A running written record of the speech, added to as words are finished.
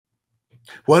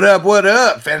What up? What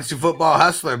up? Fantasy Football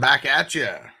Hustler back at you.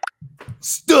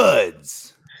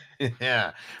 Studs.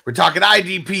 Yeah, we're talking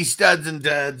IDP studs and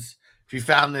duds. If you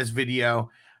found this video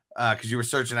because you were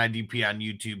searching IDP on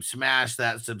YouTube, smash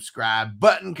that subscribe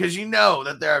button because you know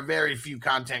that there are very few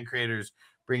content creators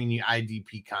bringing you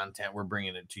IDP content. We're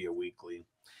bringing it to you weekly.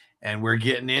 And we're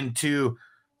getting into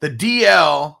the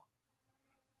DL.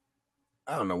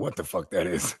 I don't know what the fuck that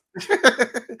is.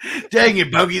 Dang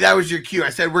it, Bogey. That was your cue. I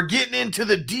said, we're getting into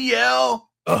the DL.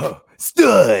 Oh,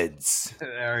 studs.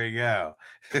 There you go.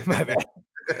 My bad.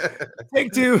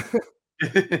 Take two.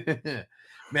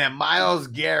 Man, Myles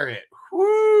Garrett.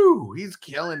 Whoo, he's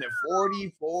killing it.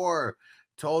 44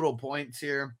 total points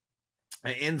here.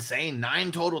 Insane.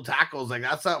 9 total tackles. Like,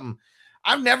 that's something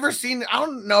I've never seen. I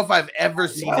don't know if I've ever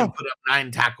seen him put up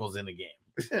 9 tackles in a game.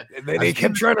 They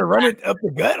kept trying to run it up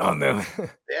the gut on them.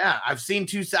 Yeah, I've seen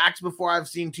 2 sacks before. I've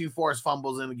seen 2 forced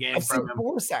fumbles in the game. I've seen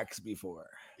 4 sacks before.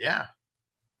 Yeah.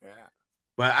 Yeah.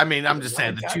 But I mean, I'm just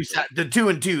saying the 2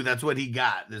 and 2, that's what he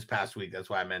got this past week. That's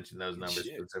why I mentioned those numbers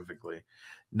specifically.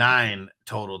 9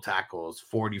 total tackles,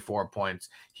 44 points.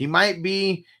 He might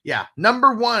be,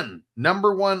 number one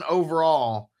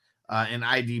overall in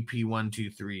IDP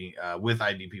 123 with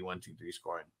IDP 123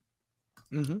 scoring.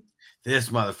 Mm-hmm. This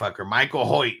motherfucker, Michael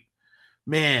Hoyt,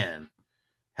 man,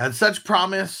 had such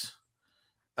promise.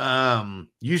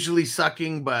 Usually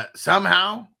sucking, but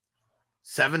somehow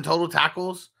 7 total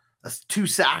tackles. That's 2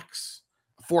 sacks,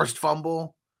 forced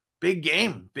fumble. Big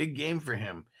game for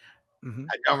him. Mm-hmm.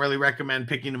 I don't really recommend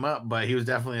picking him up, but he was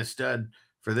definitely a stud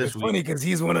for this week. Funny because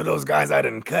he's one of those guys I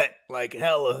didn't cut like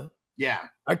hella. Yeah.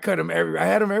 I cut him I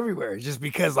had him everywhere just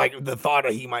because like the thought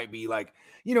of he might be like,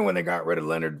 when they got rid of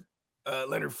Leonard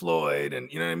Floyd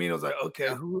and you know what I mean? I was like,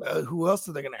 okay, who else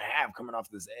are they going to have coming off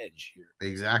this edge here?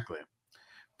 Exactly.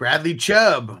 Bradley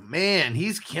Chubb, man,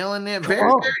 he's killing it.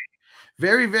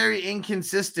 Very, very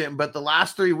inconsistent, but the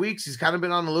last 3 weeks, he's kind of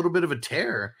been on a little bit of a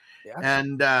tear. Yeah.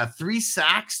 And 3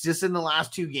 sacks just in the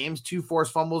last 2 games, 2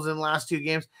 forced fumbles in the last 2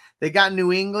 games. They got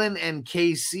New England and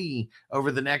KC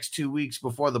over the next 2 weeks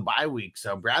before the bye week.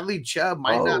 So Bradley Chubb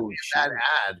might not be a bad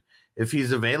ad if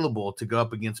he's available to go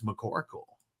up against McCorkle.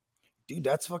 Dude,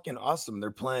 that's fucking awesome.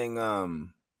 They're playing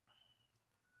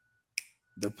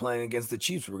against the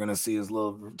Chiefs. We're gonna see his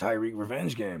little Tyreek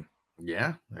revenge game.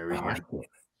 Yeah, there we go.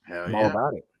 Hell yeah. All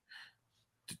about it.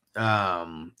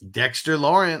 Dexter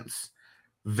Lawrence,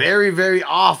 very, very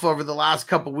off over the last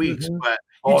couple weeks, but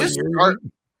you just start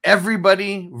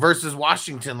everybody versus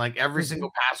Washington, like every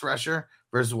single pass rusher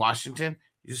versus Washington,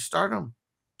 you just start them.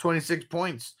 26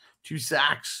 points, 2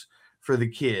 sacks for the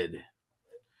kid.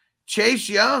 Chase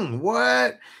Young,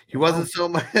 what? He was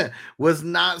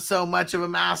not so much of a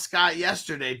mascot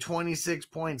yesterday. 26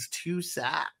 points, 2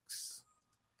 sacks.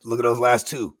 Look at those last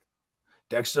 2.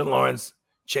 Dexter Lawrence,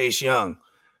 Chase Young.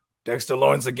 Dexter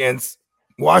Lawrence against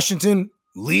Washington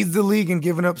leads the league in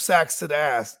giving up sacks to the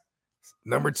ass.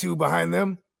 Number 2 behind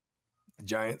them, the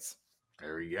Giants.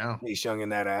 There we go. Chase Young in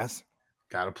that ass.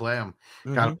 Got to play them.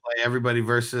 Got to play everybody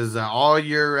versus all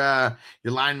your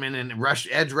linemen and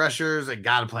edge rushers. I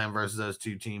got to play them versus those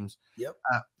 2 teams. Yep.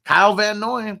 Kyle Van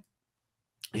Noy.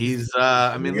 He's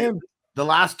the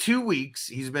last 2 weeks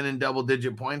he's been in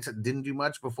double-digit points. Didn't do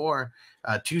much before.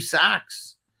 2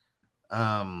 sacks.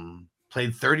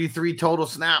 Played 33 total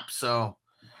snaps. So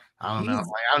I don't know. Like,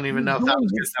 I don't even know if that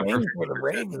was good enough for the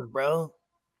Ravens, bro.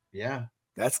 Yeah,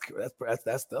 that's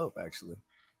dope, actually.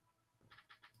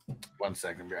 1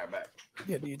 second, be right back.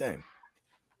 Yeah, do your thing.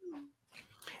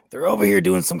 They're over here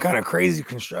doing some kind of crazy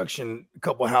construction a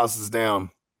couple houses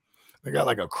down. They got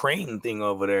like a crane thing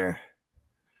over there.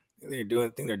 They're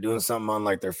doing something on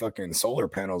like their fucking solar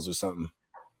panels or something.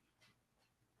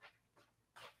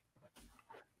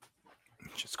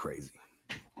 It's just crazy.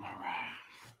 All right.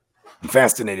 I'm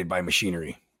fascinated by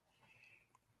machinery.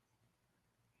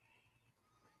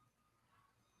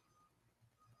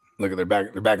 Look at they're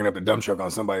backing up the dump truck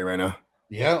on somebody right now.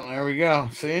 Yeah, there we go.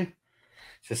 See? It's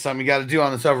just something you got to do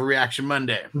on this Overreaction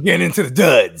Monday. We're getting into the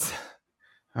duds.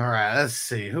 All right, let's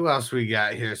see. Who else we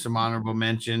got here? Some honorable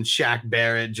mentions. Shaq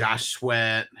Barrett, Josh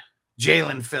Sweat,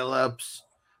 Jalen Phillips,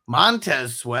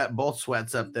 Montez Sweat, both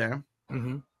Sweats up there.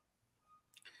 Mm-hmm.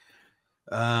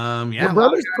 Yeah.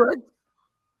 Brothers, correct?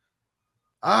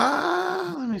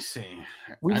 Let me see.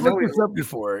 We've looked this up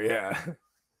before, yeah.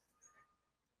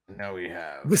 No, we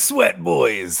have. The Sweat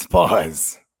Boys.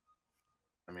 Pause.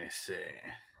 Let me see.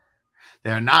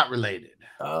 They're not related.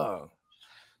 Oh.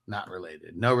 Not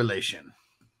related. No relation.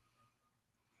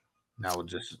 Now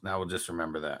we'll just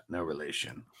remember that. No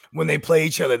relation. When they play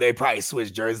each other, they probably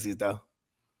switch jerseys, though.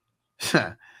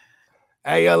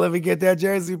 Hey, yo, let me get that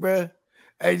jersey, bro.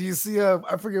 Hey, do you see? I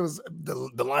forget it was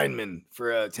the lineman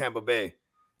for Tampa Bay,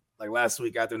 like last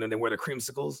week after they wear the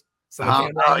creamsicles. Someone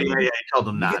came back. Oh yeah, he told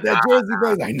him you get that jersey, bro.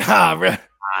 He's like, nah, bro.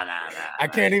 Nah. I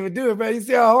can't even do it, bro. You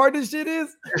see how hard this shit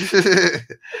is? That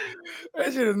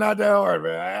shit is not that hard,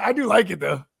 man. I do like it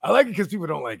though. I like it because people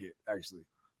don't like it, actually.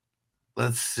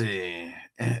 Let's see.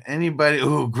 Anybody?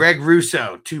 Ooh, Greg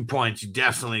Russo, 2 points. You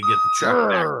definitely get the truck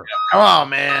back. Come on,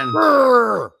 man.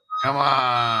 Come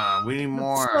on. We need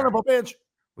more. Son of a bitch.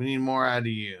 We need more out of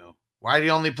you. Why do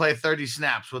you only play 30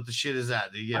 snaps? What the shit is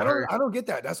that? Did you get hurt? I don't get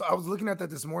that. I was looking at that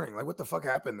this morning. Like, what the fuck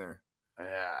happened there?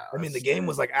 Yeah. I mean, the game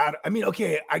was like out. I mean,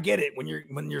 okay, I get it. When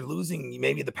you're losing,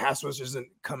 maybe the pass rush isn't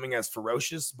coming as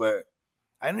ferocious, but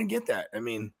I didn't get that. I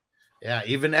mean, yeah,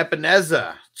 even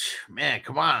Epineza. Man,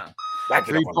 come on.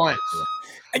 3 points.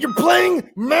 And you're playing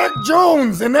Mac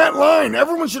Jones in that line.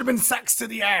 Everyone should have been sacks to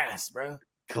the ass, bro.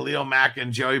 Khalil Mack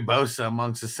and Joey Bosa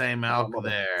amongst the same elk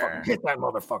there. Hit that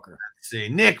motherfucker. Let's see.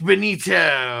 Nick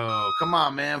Benito. Come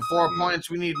on, man. 4 points.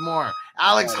 We need more.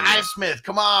 Alex Highsmith.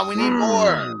 Come on. We need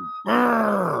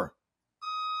more.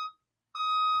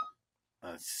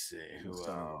 Let's see. Who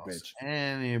else?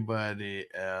 Anybody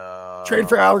else? Trade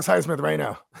for Alex Highsmith right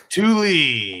now.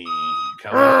 Thule.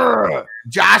 Come on.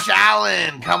 Josh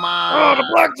Allen. Come on. Oh, the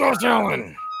black Josh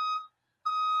Allen.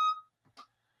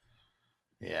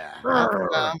 Yeah,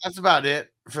 that's about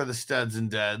it for the studs and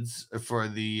duds for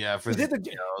the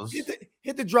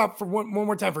hit the drop for one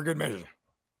more time for good measure.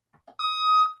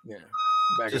 Yeah,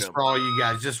 just for all you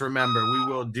guys, just remember we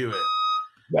will do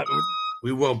it.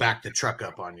 We will back the truck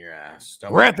up on your ass.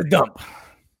 We're at the dump.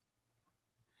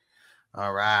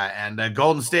 All right, and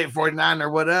Golden State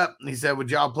 49er, what up? He said,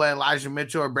 would y'all play Elijah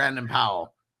Mitchell or Brandon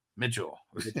Powell? Mitchell.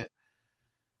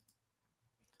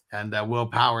 And Will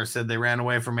Power said they ran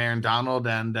away from Aaron Donald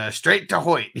and straight to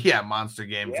Hoyt. Yeah, monster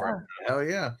game for him. Hell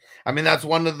yeah. I mean, that's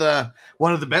one of the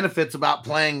benefits about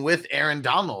playing with Aaron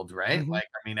Donald, right? Mm-hmm. Like,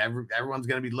 I mean, everyone's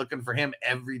gonna be looking for him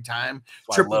every time.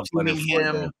 Triple teaming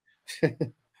him.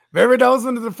 Remember, that was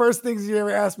one of the first things you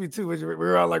ever asked me too. We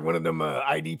were on like one of them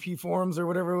IDP forums or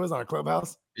whatever it was on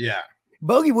Clubhouse. Yeah.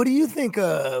 Bogey, what do you think?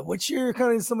 What's your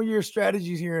kind of some of your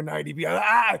strategies here in IDP?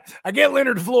 I get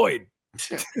Leonard Floyd.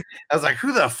 I was like,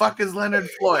 who the fuck is Leonard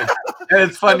Floyd? And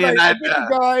it's funny, and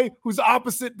the guy who's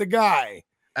opposite the guy.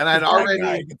 And I'd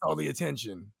already get all the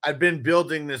attention. I'd been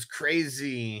building this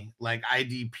crazy like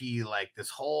IDP, like this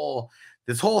whole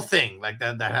thing like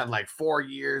that had like 4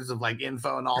 years of like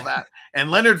info and all that.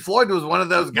 And Leonard Floyd was one of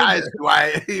those guys who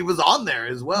he was on there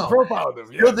as well. Profiled him.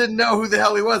 Still didn't know who the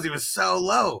hell he was. He was so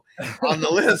low on the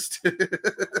list.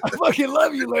 I fucking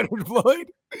love you, Leonard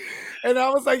Floyd. And I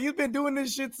was like, he's been doing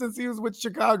this shit since he was with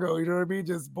Chicago. You know what I mean?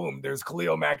 Just boom. There's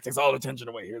Khalil Mack takes all the attention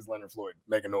away. Here's Leonard Floyd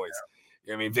making noise. Yeah.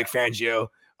 You know what I mean? Vic Fangio.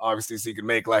 Obviously, so you can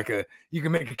make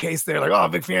a case there, like, oh,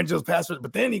 Vic Fangio's pass rush,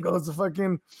 but then he goes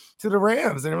to the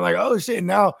Rams, and I'm like, oh shit,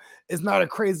 now it's not a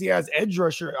crazy ass edge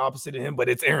rusher opposite of him, but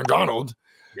it's Aaron Donald,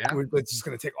 it's just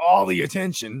gonna take all the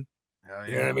attention.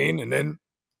 You know what I mean? And then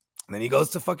he goes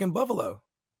to fucking Buffalo.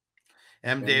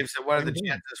 Dave said, what are the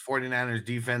chances 49ers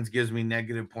defense gives me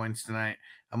negative points tonight?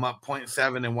 I'm up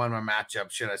 0.7 and won my matchup.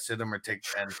 Should I sit them or take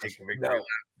the victory? No,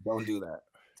 don't do that.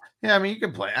 Yeah, I mean, you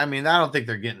can play. I mean, I don't think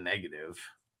they're getting negative.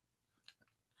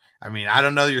 I mean, I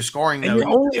don't know your scoring. And you're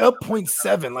only up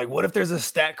 0.7. Like, what if there's a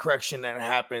stat correction that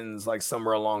happens like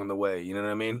somewhere along the way? You know what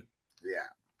I mean? Yeah.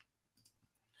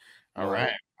 All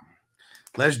right.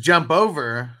 Let's jump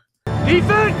over.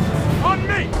 Defense on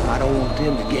me. I don't want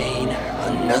them to gain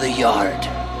another yard.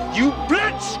 You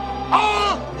blitz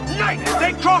all night. If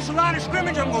they cross the line of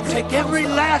scrimmage, I'm going to take every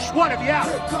last one of you out.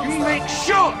 You make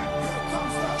sure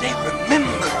they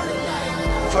remember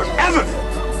forever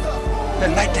the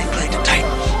night they played the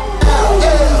Titans.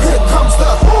 Here comes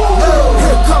the